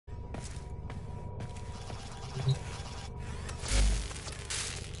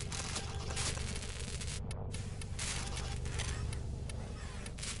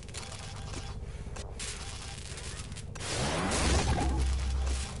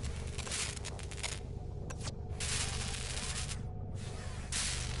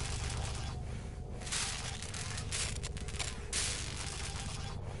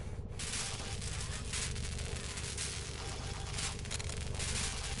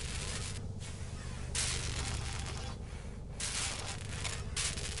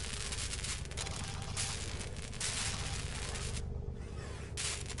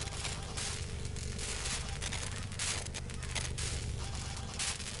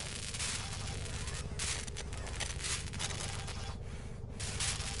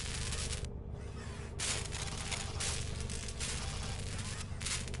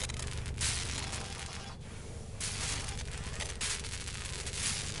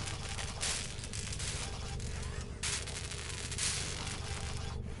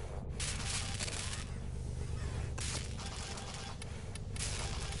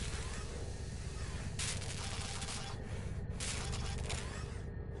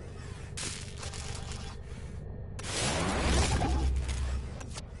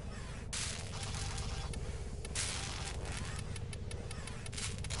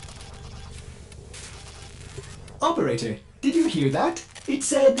Operator, did you hear that? It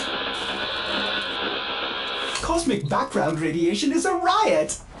said... Cosmic background radiation is a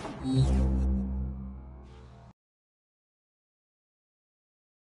riot!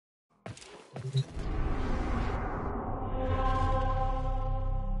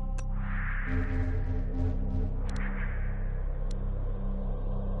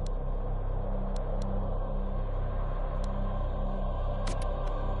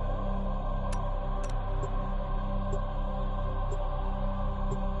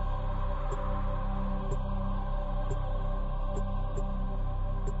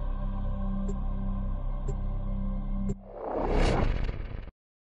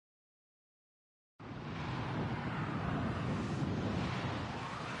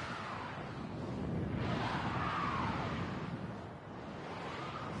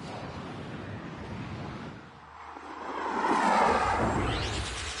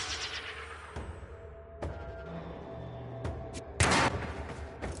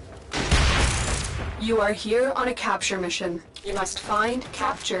 You are here on a capture mission. You must find,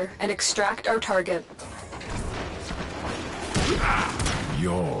 capture, and extract our target.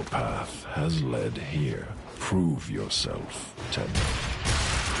 Your path has led here. Prove yourself, Ted.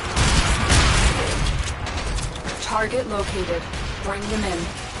 Target located. Bring them in.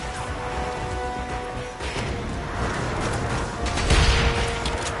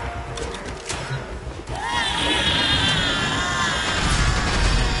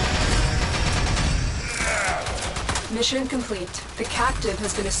 Mission complete. The captive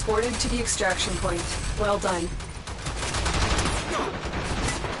has been escorted to the extraction point. Well done.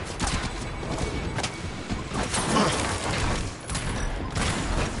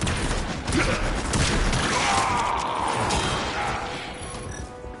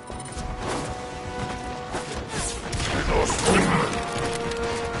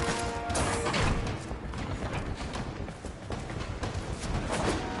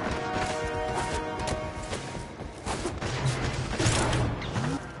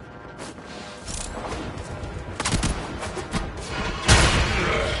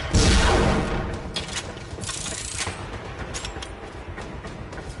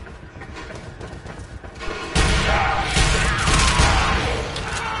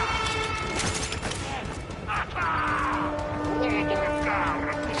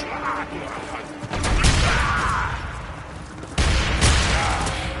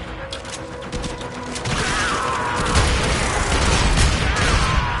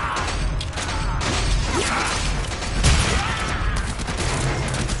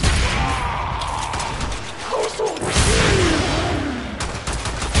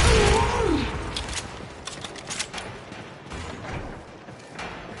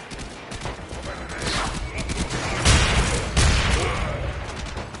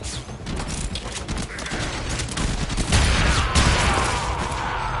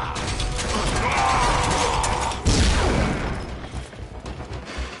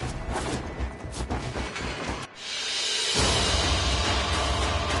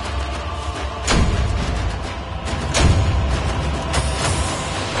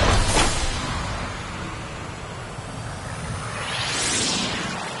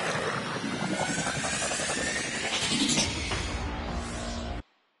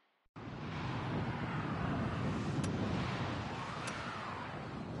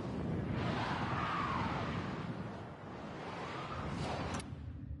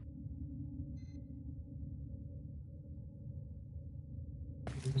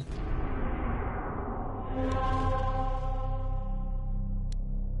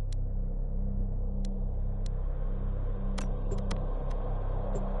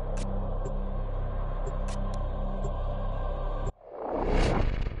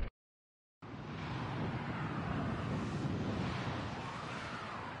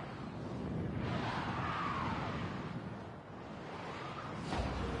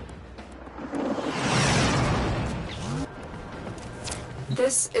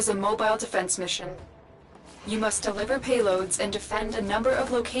 This is a mobile defense mission. You must deliver payloads and defend a number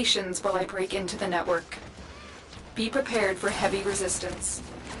of locations while I break into the network. Be prepared for heavy resistance.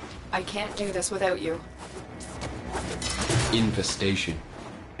 I can't do this without you. Infestation,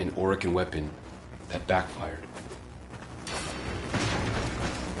 an Orican weapon that backfired.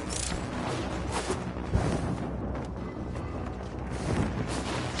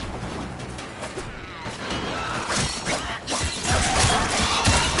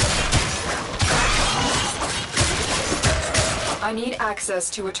 I need access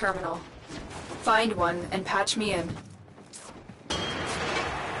to a terminal. Find one and patch me in.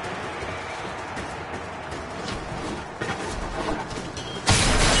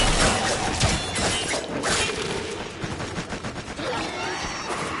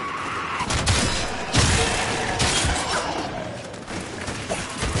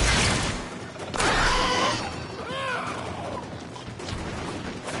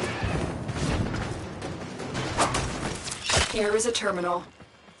 is a terminal.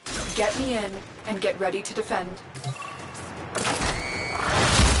 Get me in and get ready to defend.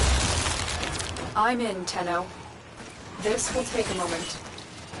 I'm in, Tenno. This will take a moment.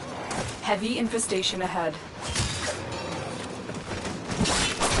 Heavy infestation ahead.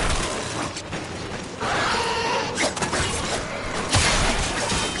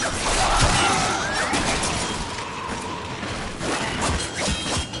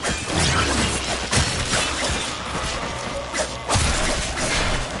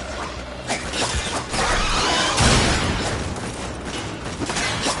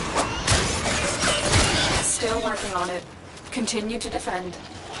 Still working on it. Continue to defend.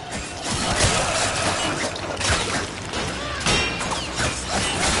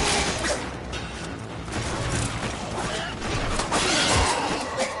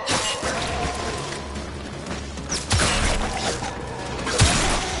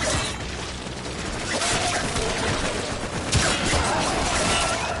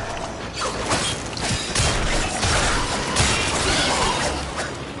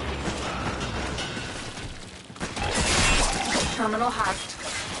 Terminal hacked.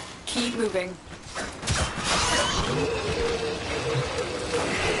 Keep moving.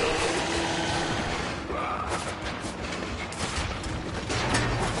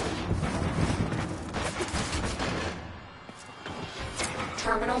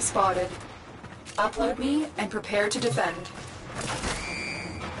 Terminal spotted. Upload me and prepare to defend.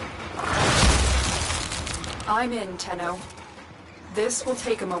 I'm in, Tenno. This will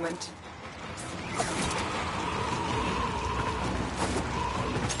take a moment.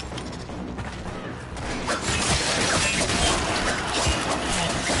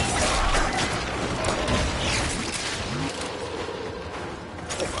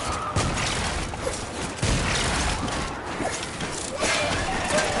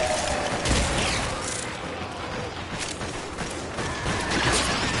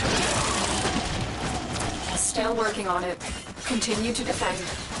 Still working on it. Continue to defend.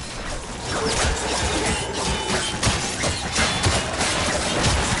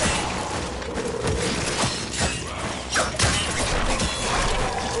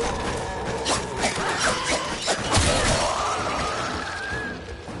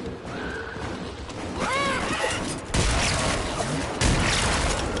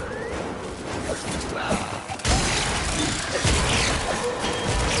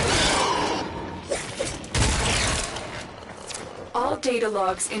 All data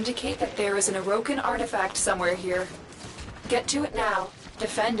logs indicate that there is an Orokin artifact somewhere here. Get to it now,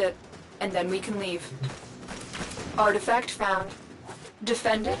 defend it, and then we can leave. Artifact found.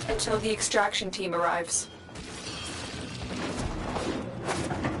 Defend it until the extraction team arrives.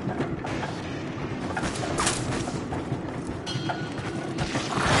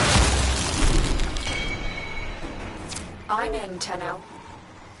 I'm in, Tenno.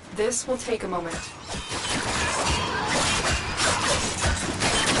 This will take a moment.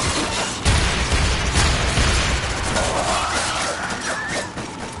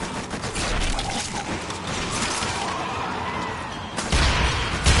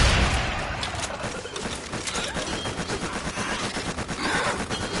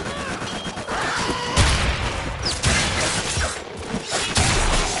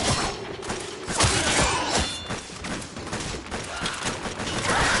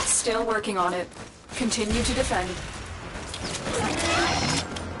 Still working on it. Continue to defend.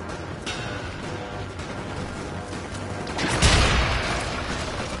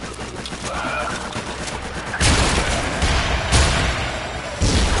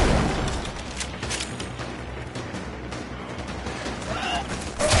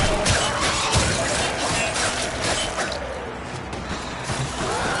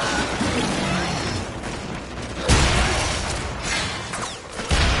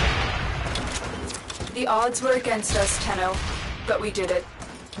 The odds were against us, Tenno, but we did it.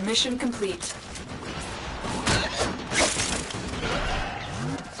 Mission complete.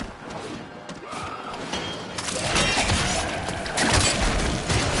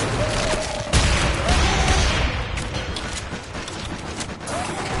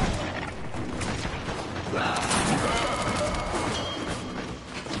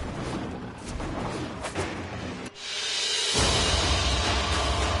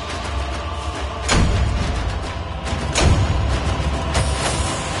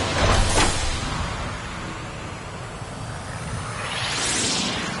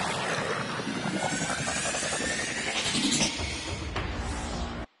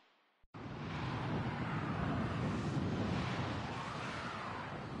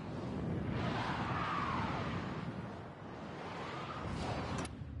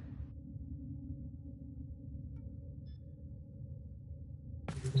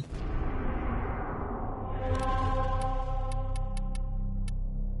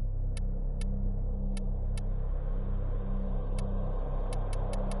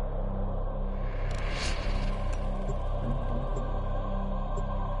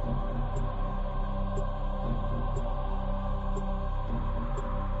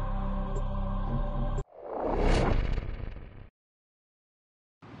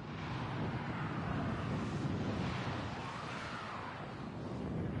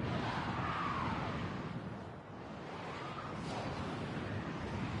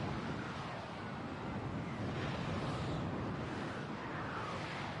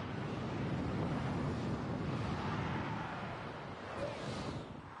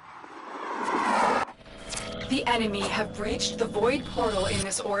 The enemy have breached the void portal in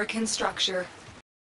this Orokin structure.